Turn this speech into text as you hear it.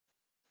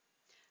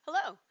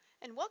Hello,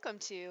 and welcome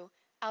to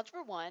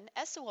Algebra 1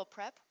 SOL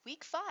Prep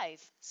Week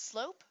 5,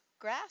 Slope,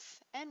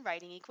 Graph, and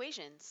Writing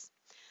Equations.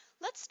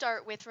 Let's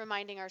start with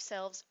reminding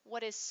ourselves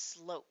what is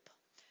slope.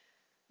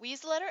 We use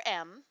the letter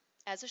M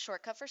as a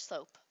shortcut for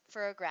slope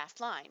for a graphed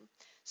line.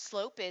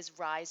 Slope is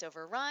rise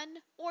over run,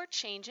 or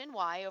change in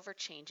y over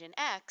change in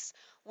x,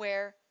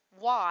 where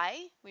y,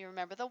 we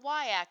remember the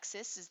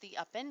y-axis is the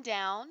up and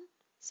down,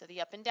 so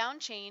the up and down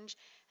change,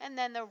 and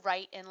then the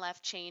right and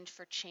left change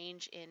for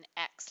change in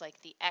x,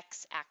 like the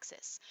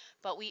x-axis.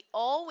 But we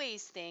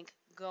always think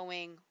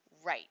going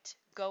right,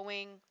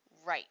 going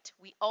right.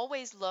 We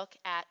always look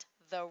at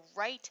the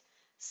right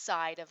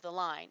side of the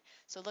line.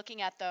 So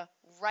looking at the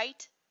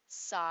right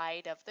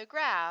side of the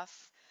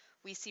graph,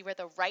 we see where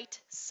the right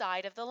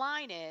side of the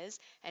line is,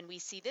 and we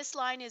see this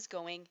line is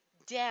going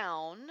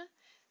down.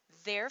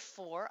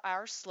 Therefore,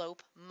 our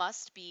slope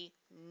must be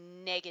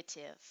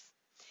negative.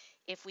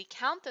 If we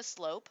count the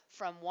slope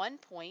from one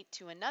point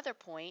to another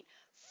point,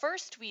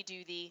 first we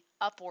do the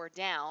up or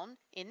down.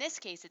 In this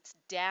case, it's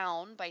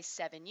down by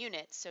 7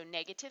 units, so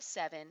negative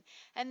 7,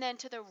 and then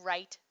to the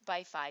right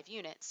by 5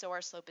 units. So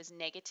our slope is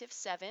negative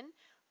 7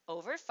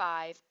 over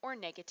 5, or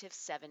negative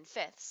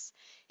 7/5.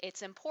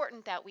 It's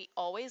important that we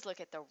always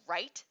look at the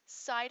right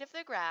side of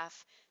the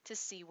graph to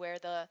see where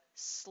the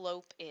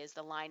slope is.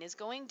 The line is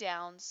going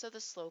down, so the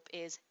slope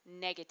is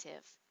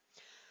negative.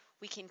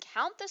 We can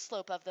count the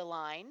slope of the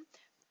line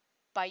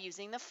by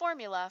using the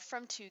formula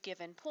from two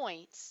given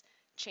points.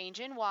 Change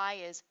in y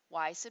is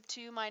y sub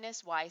 2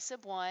 minus y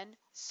sub 1,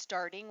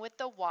 starting with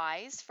the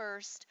y's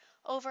first,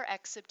 over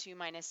x sub 2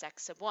 minus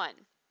x sub 1.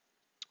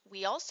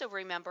 We also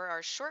remember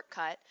our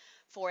shortcut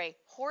for a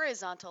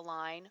horizontal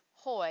line,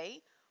 hoi,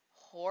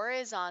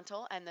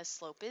 horizontal, and the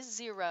slope is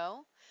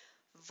 0.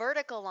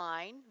 Vertical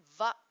line,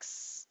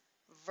 vux,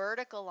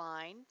 vertical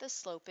line, the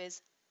slope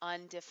is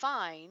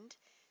undefined.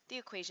 The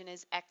equation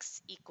is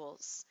x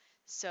equals.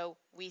 So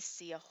we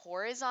see a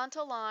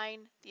horizontal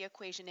line, the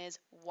equation is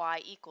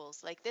y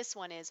equals, like this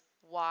one is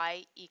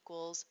y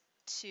equals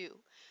 2.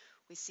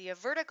 We see a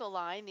vertical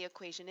line, the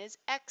equation is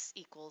x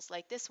equals,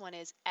 like this one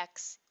is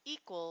x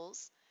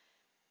equals,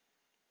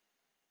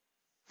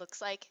 looks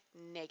like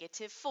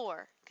negative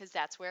 4, because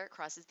that's where it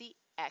crosses the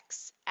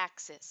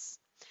x-axis.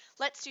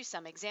 Let's do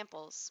some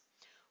examples.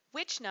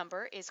 Which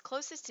number is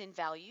closest in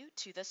value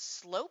to the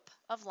slope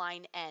of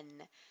line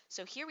n?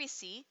 So here we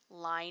see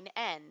line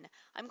n.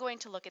 I'm going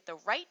to look at the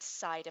right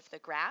side of the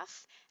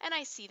graph, and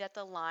I see that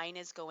the line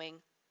is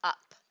going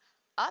up.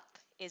 Up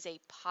is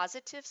a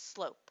positive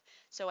slope.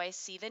 So I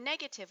see the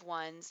negative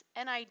ones,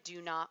 and I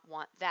do not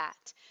want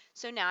that.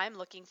 So now I'm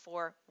looking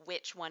for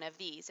which one of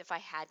these. If I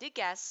had to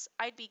guess,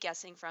 I'd be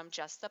guessing from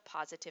just the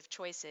positive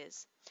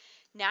choices.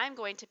 Now I'm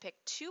going to pick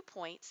 2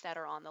 points that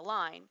are on the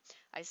line.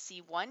 I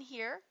see one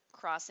here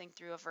crossing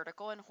through a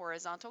vertical and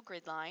horizontal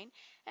grid line,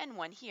 and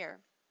one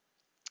here.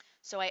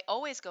 So I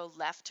always go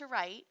left to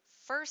right.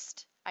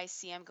 First, I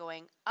see I'm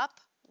going up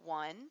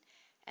 1,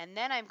 and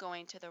then I'm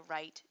going to the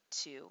right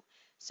 2.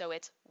 So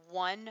it's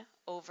 1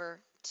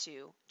 over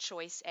 2.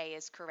 Choice A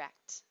is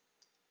correct.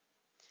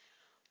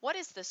 What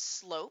is the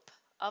slope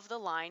of the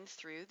line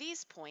through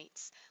these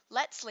points?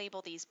 Let's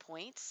label these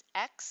points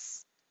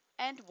x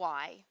and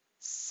y.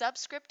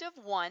 Subscript of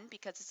 1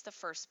 because it's the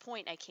first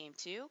point I came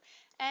to,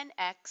 and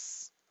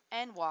x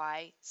and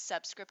y,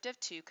 subscript of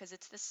 2 because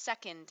it's the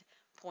second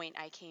point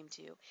I came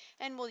to.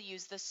 And we'll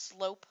use the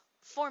slope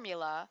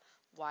formula,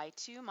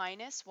 y2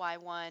 minus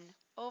y1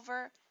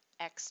 over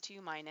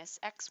x2 minus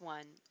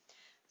x1.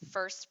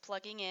 First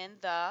plugging in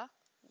the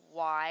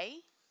y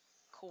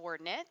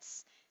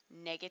coordinates,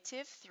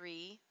 negative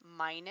 3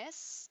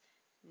 minus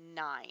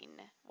 9,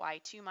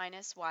 y2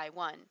 minus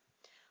y1,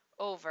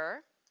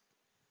 over,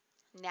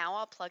 now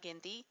I'll plug in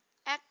the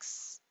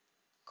x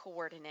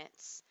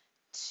coordinates,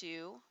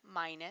 2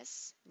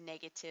 minus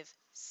negative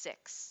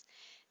 6.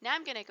 Now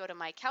I'm going to go to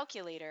my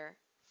calculator,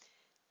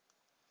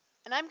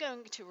 and I'm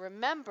going to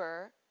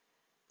remember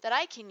that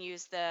I can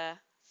use the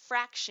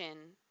fraction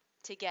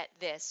to get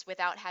this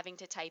without having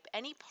to type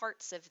any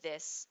parts of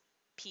this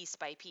piece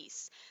by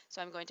piece.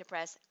 So I'm going to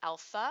press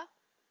alpha,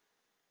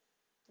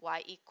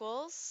 y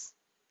equals,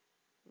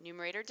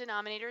 numerator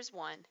denominator is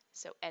 1,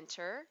 so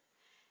enter,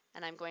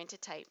 and I'm going to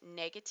type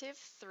negative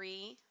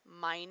 3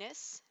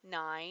 minus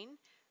 9,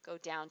 go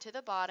down to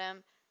the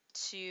bottom,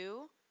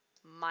 2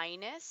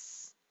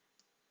 minus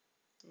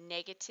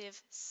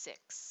negative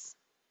 6.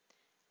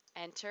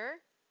 Enter,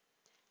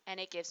 and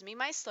it gives me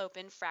my slope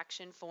in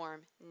fraction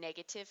form,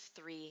 negative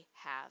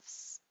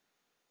 3/2.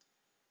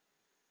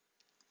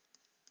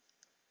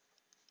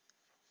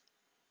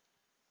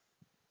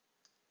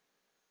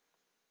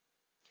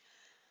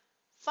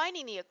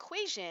 Finding the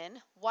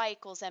equation y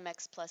equals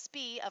mx plus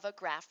b of a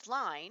graphed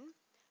line,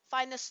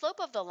 find the slope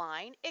of the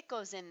line. It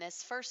goes in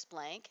this first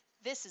blank.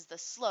 This is the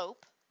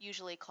slope,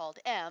 usually called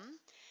m.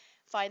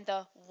 Find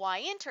the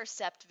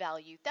y-intercept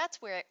value.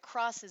 That's where it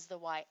crosses the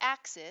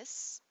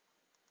y-axis.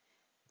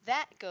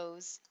 That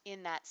goes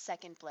in that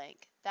second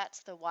blank.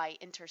 That's the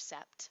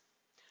y-intercept.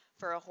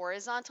 For a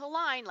horizontal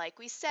line, like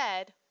we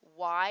said,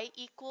 y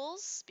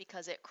equals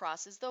because it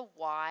crosses the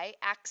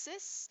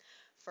y-axis.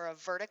 For a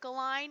vertical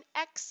line,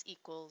 x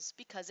equals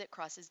because it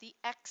crosses the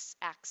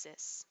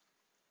x-axis.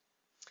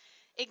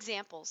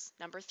 Examples,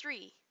 number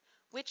 3.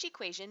 Which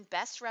equation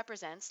best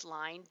represents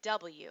line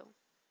W?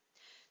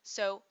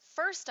 So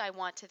first I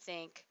want to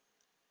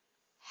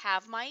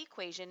have my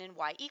equation in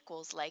y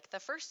equals like the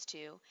first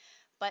two,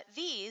 but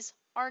these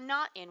are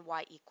not in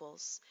y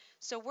equals.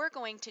 So we're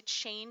going to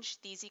change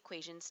these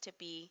equations to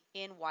be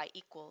in y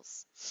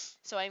equals.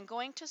 So I'm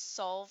going to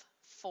solve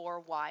for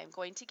y. I'm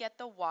going to get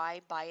the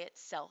y by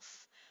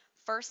itself.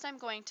 First, I'm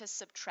going to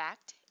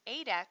subtract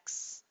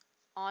 8x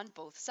on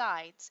both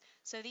sides.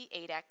 So the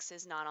 8x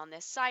is not on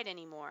this side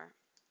anymore.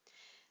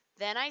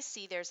 Then I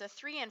see there's a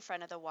 3 in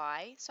front of the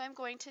y, so I'm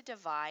going to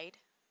divide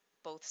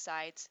both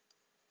sides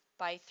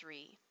by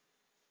 3.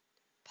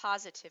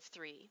 Positive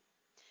 3.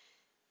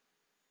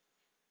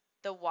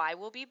 The y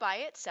will be by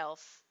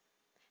itself,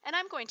 and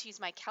I'm going to use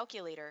my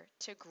calculator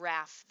to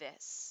graph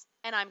this,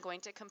 and I'm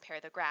going to compare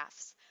the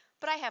graphs.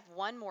 But I have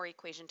one more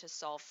equation to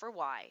solve for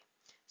y.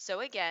 So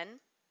again,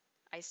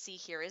 I see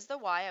here is the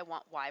y. I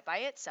want y by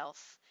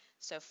itself.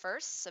 So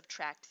first,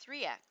 subtract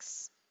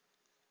 3x.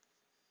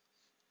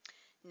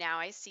 Now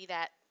I see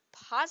that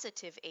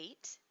positive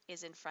 8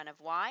 is in front of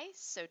y,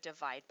 so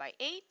divide by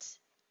 8.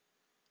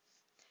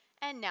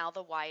 And now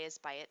the y is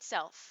by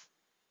itself.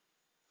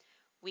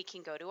 We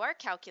can go to our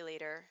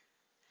calculator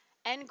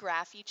and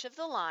graph each of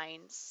the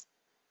lines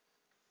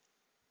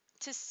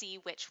to see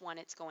which one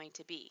it's going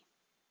to be.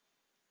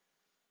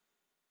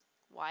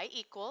 Y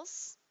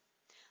equals,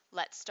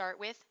 let's start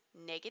with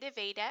negative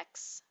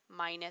 8x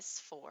minus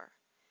 4.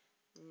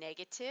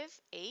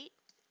 Negative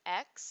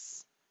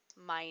 8x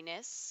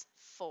minus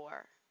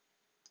 4.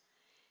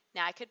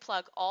 Now I could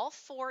plug all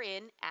 4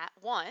 in at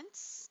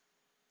once,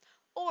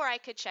 or I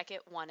could check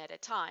it one at a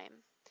time.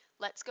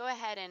 Let's go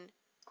ahead and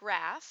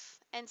graph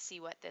and see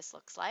what this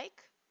looks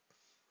like.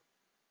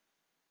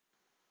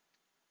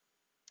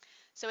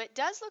 So it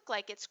does look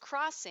like it's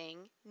crossing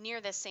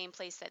near the same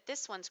place that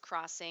this one's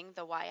crossing,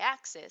 the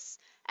y-axis,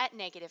 at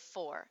negative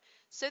 4.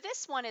 So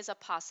this one is a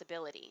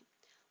possibility.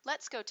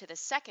 Let's go to the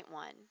second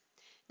one.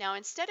 Now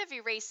instead of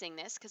erasing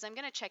this, because I'm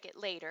going to check it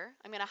later,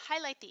 I'm going to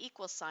highlight the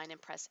equal sign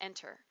and press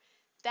enter.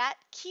 That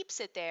keeps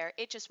it there,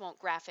 it just won't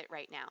graph it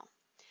right now.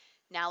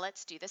 Now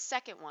let's do the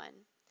second one.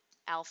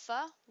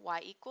 Alpha,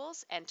 y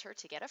equals, enter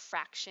to get a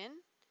fraction,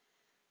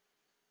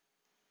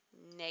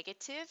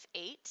 negative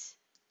 8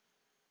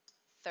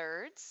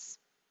 thirds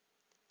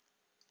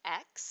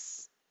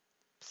x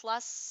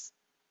plus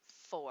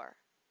 4.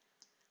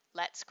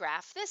 Let's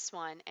graph this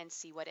one and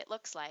see what it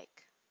looks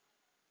like.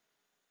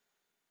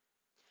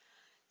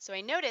 So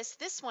I notice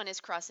this one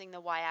is crossing the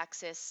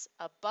y-axis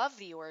above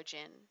the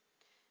origin,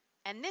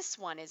 and this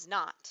one is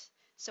not.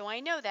 So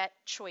I know that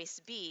choice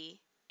B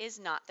is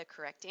not the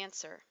correct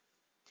answer.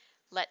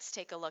 Let's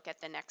take a look at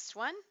the next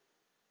one.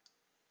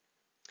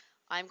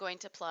 I'm going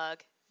to plug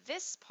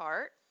this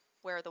part,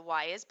 where the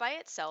y is by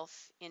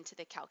itself, into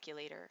the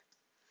calculator.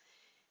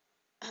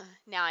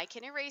 Now I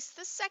can erase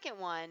the second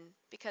one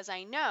because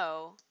I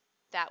know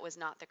that was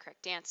not the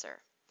correct answer.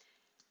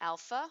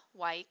 Alpha,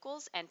 y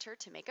equals, enter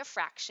to make a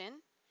fraction,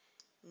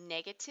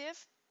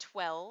 negative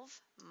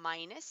 12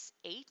 minus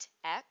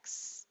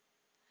 8x,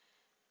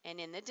 and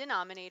in the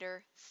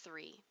denominator,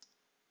 3.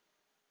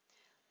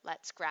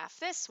 Let's graph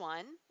this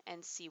one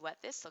and see what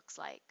this looks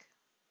like.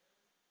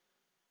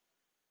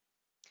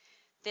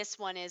 This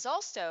one is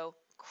also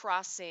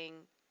crossing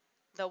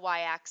the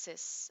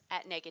y-axis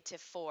at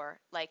negative 4,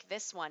 like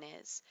this one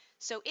is.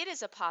 So it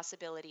is a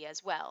possibility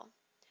as well.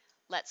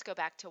 Let's go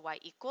back to y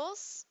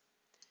equals.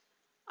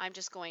 I'm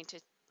just going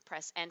to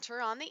press enter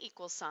on the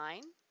equal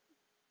sign,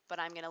 but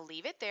I'm going to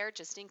leave it there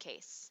just in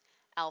case.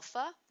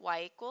 Alpha,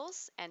 y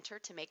equals, enter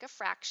to make a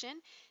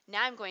fraction.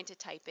 Now I'm going to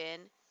type in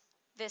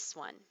this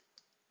one.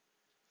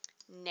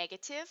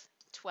 Negative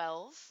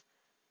 12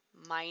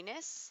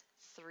 minus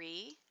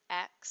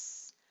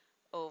 3x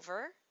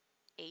over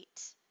 8.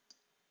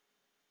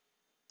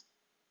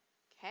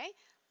 Okay,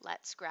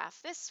 let's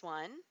graph this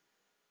one.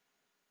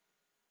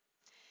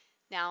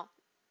 Now,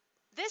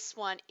 this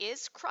one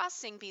is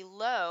crossing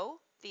below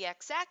the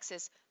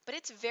x-axis, but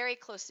it's very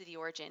close to the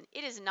origin.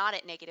 It is not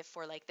at negative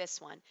 4 like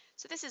this one,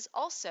 so this is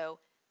also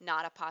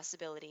not a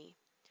possibility.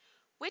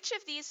 Which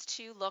of these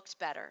two looked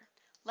better?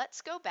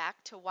 Let's go back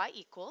to y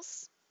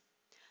equals.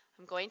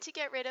 I'm going to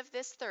get rid of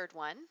this third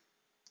one,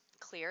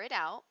 clear it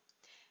out,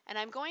 and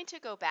I'm going to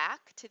go back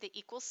to the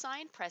equal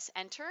sign, press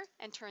enter,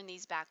 and turn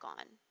these back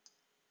on.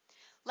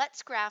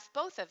 Let's graph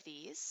both of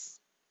these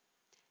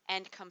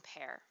and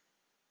compare.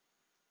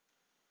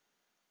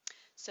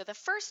 So the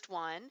first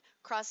one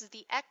crosses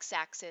the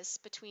x-axis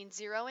between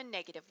 0 and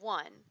negative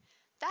 1.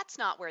 That's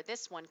not where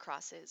this one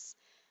crosses.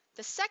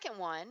 The second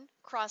one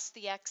crossed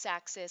the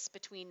x-axis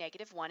between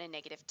negative 1 and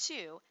negative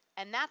 2,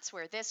 and that's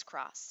where this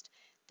crossed.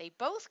 They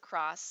both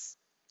cross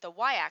the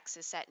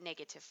y-axis at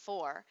negative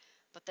 4,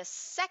 but the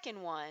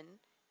second one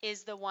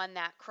is the one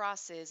that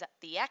crosses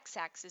the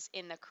x-axis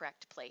in the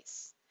correct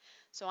place.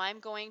 So I'm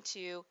going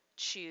to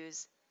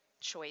choose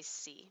choice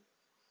C.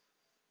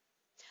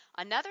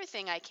 Another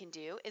thing I can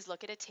do is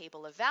look at a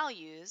table of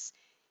values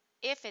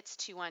if it's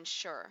too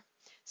unsure.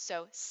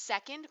 So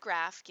second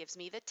graph gives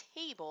me the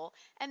table,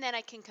 and then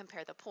I can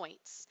compare the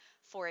points.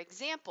 For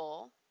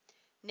example,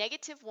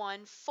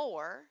 -1,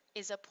 4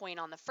 is a point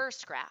on the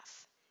first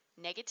graph.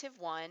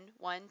 -1,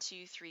 1,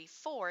 2, 3,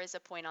 4 is a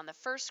point on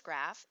the first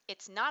graph.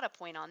 It's not a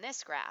point on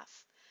this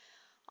graph.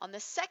 On the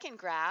second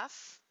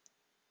graph,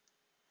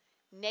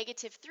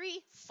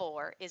 -3,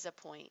 4 is a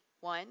point.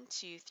 1,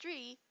 2,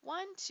 3,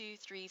 1, 2,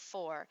 3,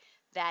 4.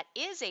 That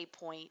is a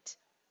point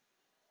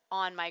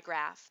on my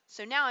graph.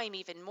 So now I'm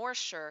even more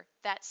sure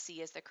that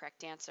C is the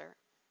correct answer.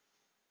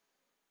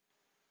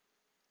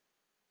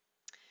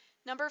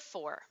 Number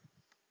 4.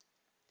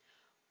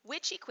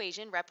 Which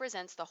equation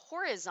represents the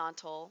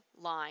horizontal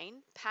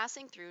line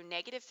passing through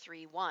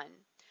 -3,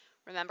 1?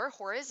 Remember,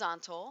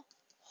 horizontal,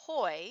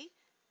 hoi,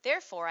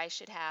 therefore I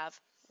should have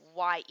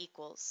y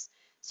equals.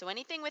 So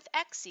anything with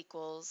x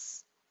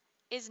equals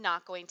is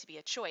not going to be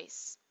a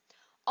choice.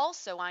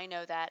 Also, I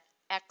know that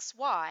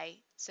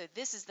xy, so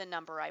this is the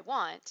number I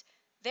want,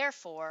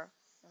 therefore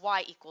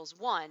y equals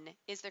 1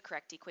 is the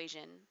correct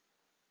equation.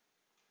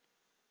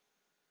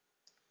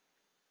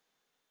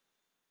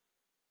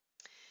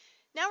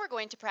 Now we're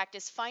going to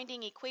practice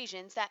finding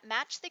equations that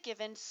match the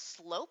given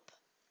slope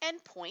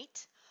and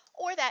point,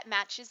 or that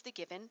matches the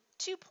given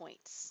 2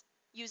 points,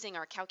 using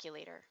our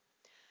calculator.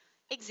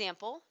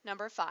 Example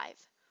number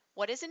 5.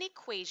 What is an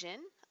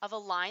equation of a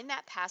line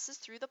that passes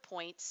through the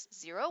points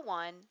 0,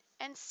 1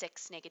 and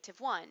 6,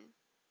 -1?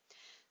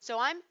 So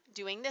I'm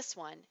doing this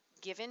one,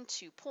 given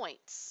 2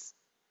 points.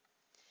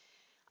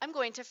 I'm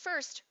going to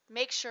first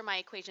make sure my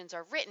equations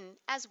are written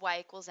as y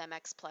equals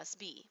mx plus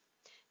b.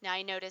 Now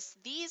I notice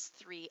these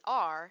 3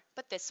 are,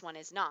 but this one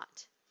is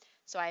not.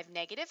 So I have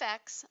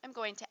 -x, I'm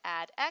going to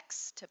add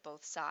x to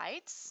both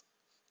sides.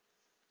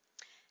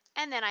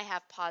 And then I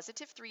have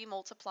 +3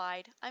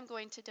 multiplied, I'm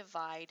going to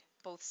divide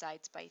both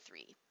sides by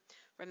 3.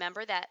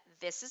 Remember that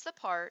this is the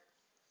part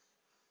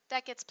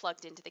that gets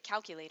plugged into the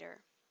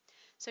calculator.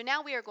 So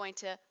now we are going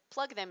to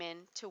plug them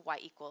in to y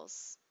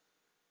equals.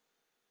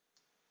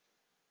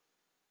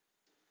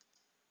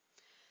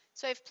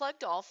 So I've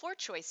plugged all 4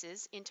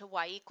 choices into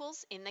y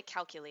equals in the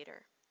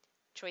calculator.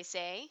 Choice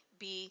A,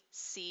 B,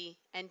 C,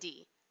 and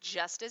D,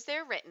 just as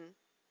they're written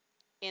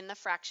in the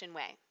fraction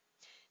way.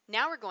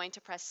 Now we're going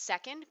to press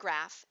second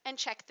graph and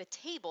check the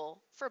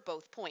table for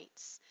both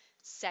points.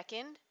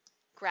 Second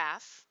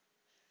graph,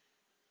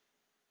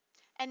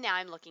 and now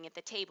I'm looking at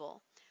the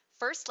table.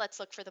 First, let's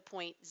look for the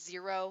point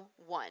 0,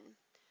 1.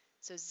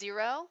 So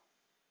 0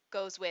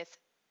 goes with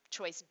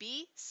choice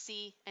B,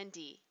 C, and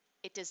D.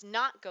 It does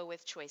not go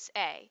with choice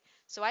A,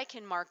 so I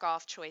can mark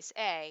off choice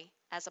A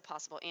as a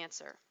possible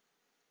answer.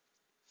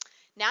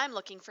 Now I'm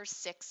looking for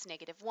 6,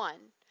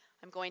 -1.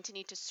 I'm going to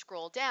need to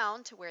scroll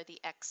down to where the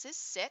x is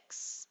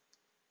 6.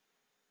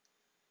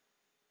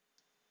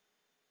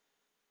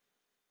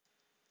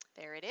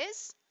 There it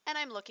is, and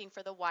I'm looking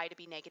for the y to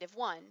be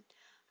 -1.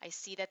 I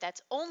see that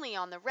that's only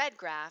on the red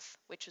graph,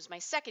 which was my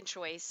second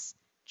choice,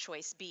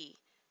 choice B.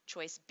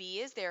 Choice B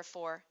is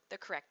therefore the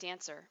correct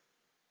answer.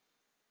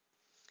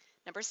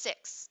 Number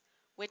 6,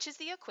 which is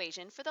the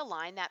equation for the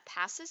line that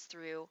passes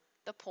through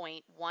the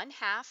point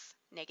 1/2,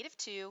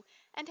 -2,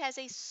 and has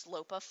a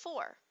slope of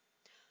 4?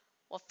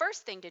 Well,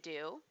 first thing to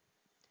do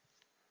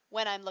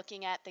when I'm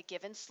looking at the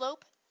given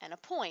slope and a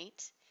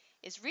point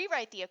is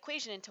rewrite the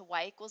equation into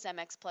y equals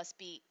mx plus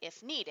b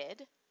if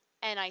needed,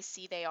 and I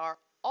see they are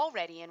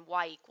already in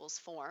y equals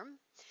form,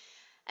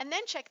 and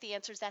then check the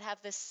answers that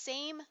have the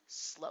same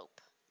slope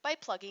by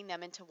plugging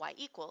them into y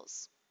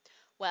equals.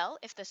 Well,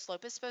 if the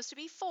slope is supposed to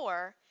be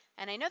 4,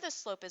 and I know the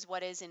slope is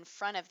what is in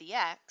front of the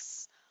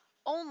x,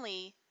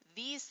 only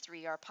these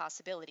 3 are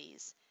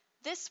possibilities.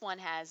 This one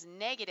has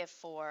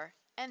 -4,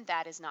 and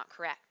that is not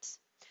correct.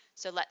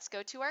 So let's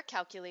go to our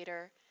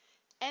calculator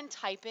and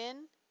type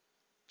in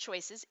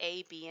choices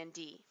A, B, and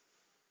D.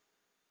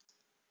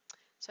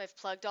 So I've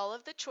plugged all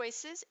of the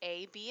choices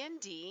A, B, and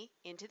D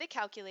into the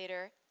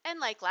calculator, and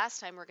like last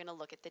time, we're going to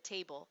look at the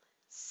table.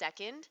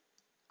 Second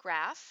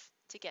graph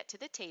to get to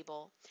the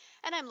table,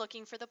 and I'm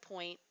looking for the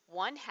point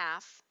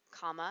 1/2,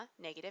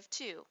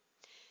 -2.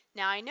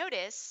 Now I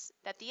notice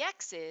that the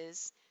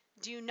x's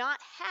do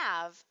not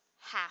have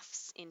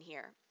halves in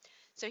here.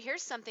 So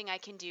here's something I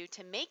can do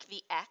to make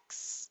the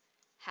x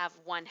have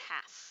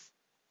 1/2.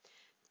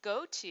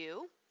 Go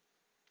to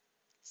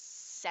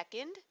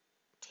second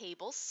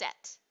table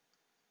set,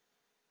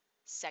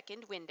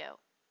 second window.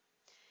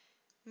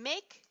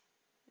 Make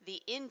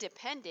the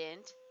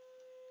independent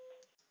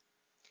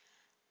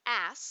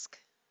ask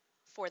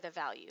for the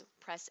value.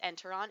 Press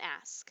enter on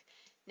ask.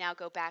 Now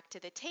go back to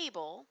the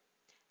table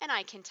and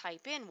I can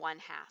type in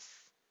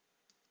 1/2.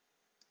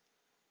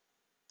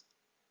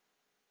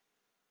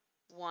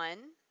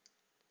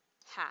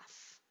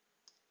 1/2.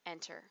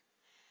 Enter.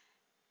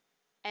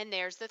 And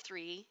there's the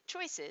 3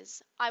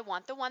 choices. I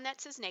want the one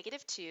that says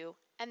 -2,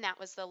 and that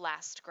was the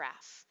last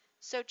graph.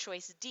 So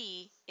choice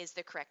D is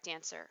the correct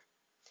answer.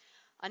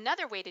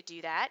 Another way to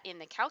do that in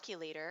the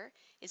calculator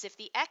is if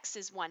the x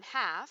is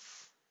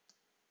 1/2,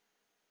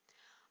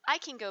 I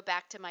can go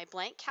back to my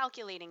blank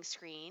calculating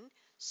screen,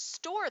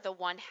 store the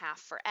 1/2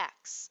 for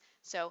x.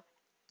 So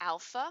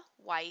alpha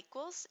y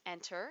equals,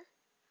 enter,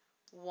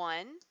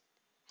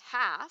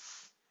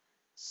 1/2,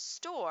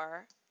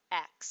 store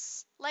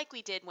x, like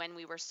we did when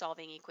we were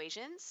solving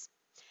equations.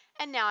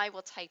 And now I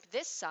will type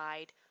this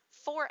side,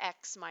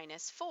 4x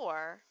minus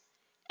 4,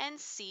 and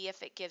see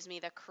if it gives me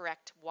the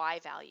correct y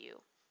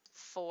value.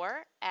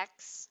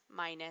 4x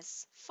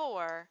minus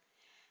 4,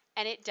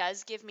 and it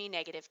does give me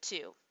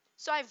 -2.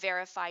 So I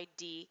verified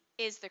D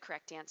is the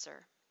correct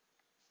answer.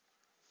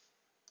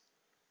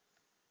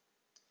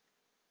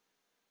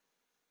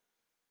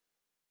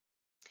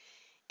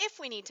 If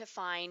we need to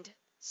find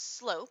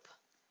slope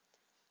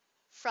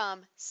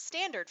from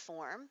standard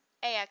form,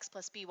 ax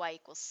plus by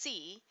equals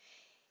c,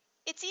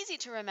 it's easy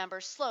to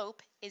remember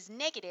slope is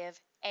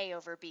 -a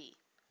over b.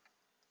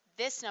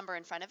 This number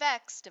in front of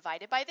x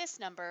divided by this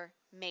number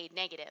made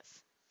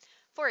negative.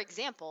 For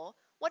example,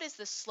 what is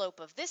the slope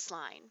of this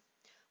line?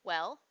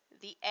 Well,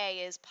 the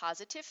a is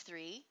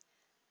 +3,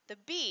 the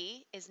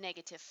b is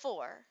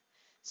 -4.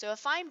 So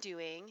if I'm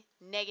doing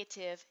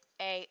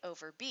 -a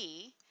over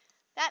b,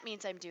 that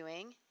means I'm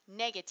doing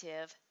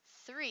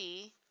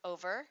 -3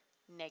 over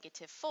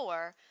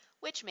 -4,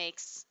 which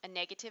makes a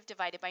negative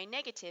divided by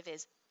negative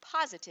is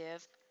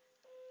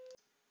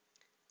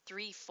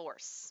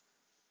 +3/4.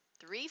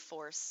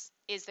 3/4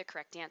 is the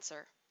correct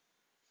answer.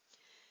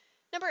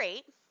 Number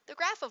 8, the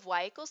graph of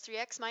y equals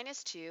 3x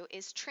minus 2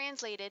 is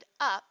translated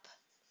up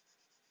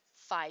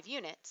 5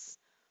 units.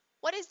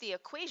 What is the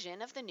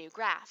equation of the new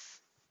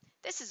graph?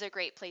 This is a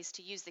great place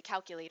to use the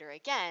calculator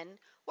again,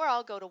 where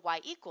I'll go to y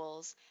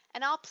equals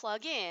and I'll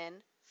plug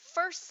in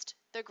first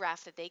the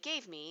graph that they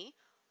gave me,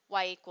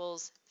 y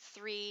equals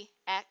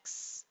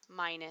 3x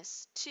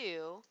minus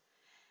 2,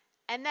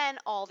 and then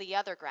all the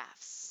other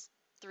graphs.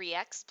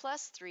 3x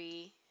plus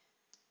 3,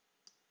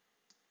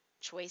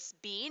 choice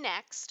B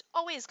next,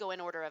 always go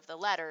in order of the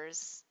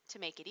letters to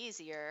make it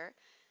easier.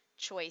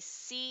 Choice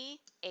C,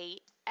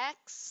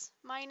 8x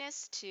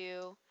minus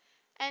 2,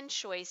 and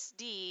choice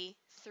D,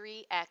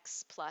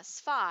 3x plus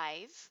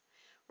 5.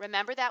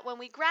 Remember that when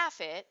we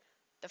graph it,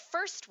 the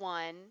first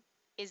one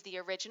is the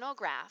original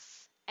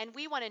graph, and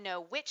we want to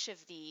know which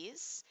of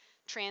these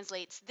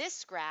translates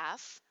this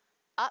graph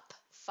up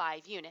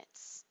 5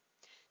 units.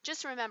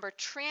 Just remember,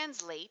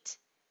 translate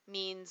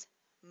means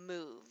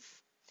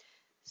move.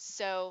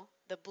 So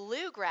the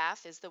blue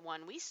graph is the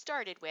one we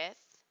started with,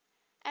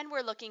 and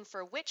we're looking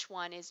for which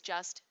one is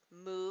just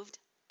moved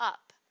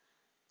up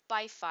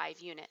by 5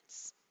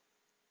 units.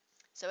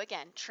 So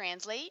again,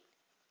 translate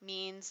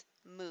means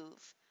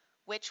move.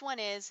 Which one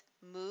is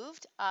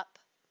moved up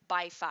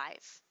by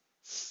 5?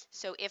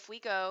 So if we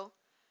go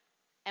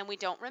and we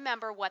don't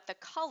remember what the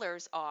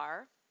colors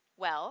are,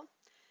 well,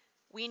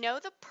 we know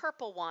the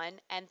purple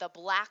one and the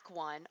black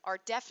one are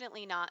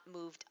definitely not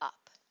moved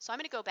up. So I'm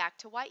going to go back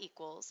to y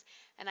equals,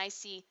 and I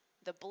see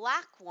the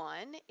black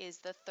one is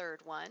the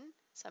third one.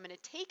 So I'm going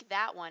to take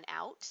that one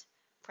out,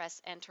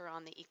 press enter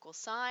on the equal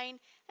sign,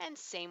 and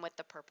same with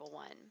the purple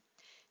one.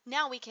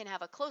 Now we can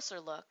have a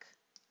closer look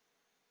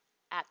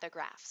at the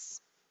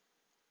graphs.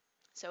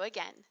 So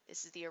again,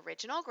 this is the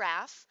original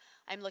graph.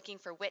 I'm looking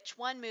for which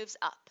one moves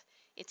up.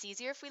 It's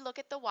easier if we look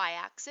at the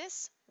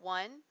y-axis.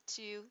 1,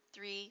 2,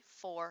 3,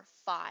 4,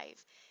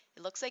 5.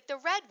 It looks like the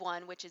red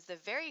one, which is the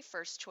very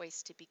first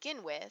choice to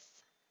begin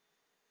with,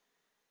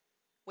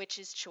 which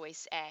is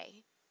choice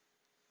A.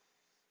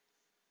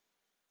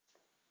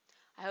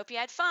 I hope you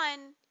had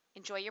fun.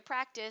 Enjoy your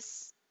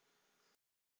practice.